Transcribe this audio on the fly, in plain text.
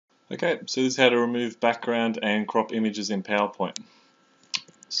Okay, so this is how to remove background and crop images in PowerPoint.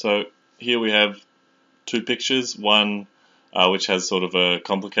 So here we have two pictures, one which has sort of a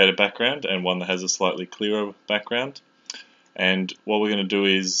complicated background and one that has a slightly clearer background. And what we're going to do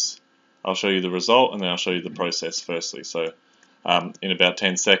is I'll show you the result and then I'll show you the process firstly. So in about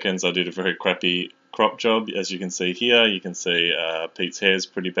 10 seconds I did a very crappy crop job. As you can see here, you can see Pete's hair is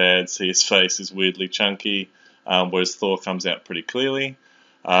pretty bad, see his face is weirdly chunky, whereas Thor comes out pretty clearly.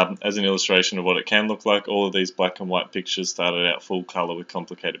 As an illustration of what it can look like, all of these black and white pictures started out full color with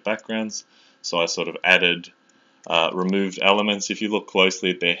complicated backgrounds. So I sort of added, removed elements. If you look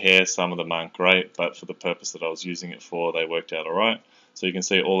closely at their hair, some of them aren't great, but for the purpose that I was using it for, they worked out alright. So you can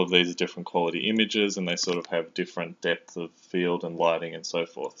see all of these are different quality images and they sort of have different depth of field and lighting and so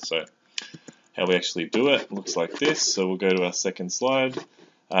forth. So how we actually do it looks like this. So we'll go to our second slide.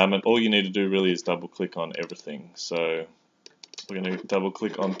 And all you need to do really is double click on everything. So we're going to double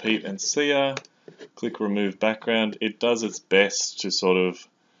click on Pete and Sia, click remove background. It does its best to sort of,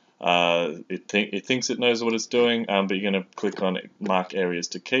 it thinks it knows what it's doing, but you're going to click on mark areas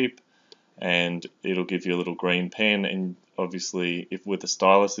to keep and it'll give you a little green pen, and obviously if with the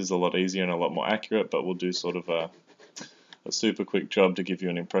stylus is a lot easier and a lot more accurate, but we'll do sort of a super quick job to give you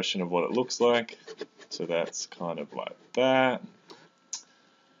an impression of what it looks like. So that's kind of like that.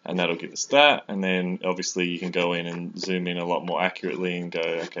 And that'll give us that, and then obviously you can go in and zoom in a lot more accurately and go,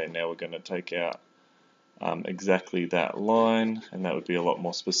 okay, now we're going to take out exactly that line, and that would be a lot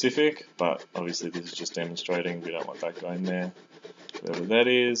more specific, but obviously this is just demonstrating, we don't want that going there. Whoever that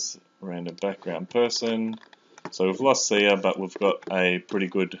is, random background person. So we've lost Sia, but we've got a pretty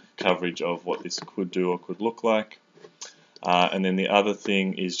good coverage of what this could do or could look like. And then the other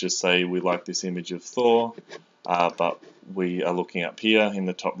thing is just say we like this image of Thor, but we are looking up here in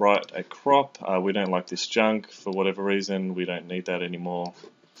the top right at crop. We don't like this junk for whatever reason. We don't need that anymore.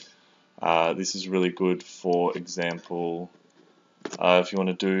 This is really good, for example, if you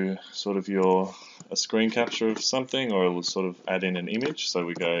want to do sort of a screen capture of something, or it'll sort of add in an image. So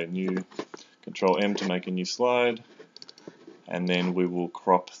we go new, Control M to make a new slide, and then we will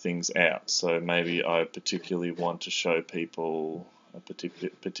crop things out. So maybe I particularly want to show people a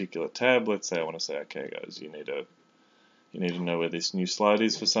particular tab. Let's say I want to say, okay guys, you need to know where this new slide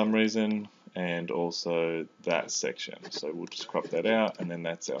is for some reason, and also that section. So we'll just crop that out, and then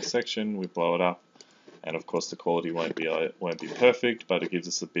that's our section. We blow it up, and of course the quality won't be perfect, but it gives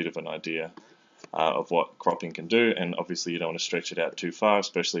us a bit of an idea of what cropping can do. And obviously you don't want to stretch it out too far,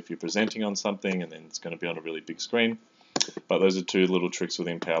 especially if you're presenting on something and then it's going to be on a really big screen. But those are two little tricks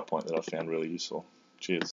within PowerPoint that I found really useful. Cheers.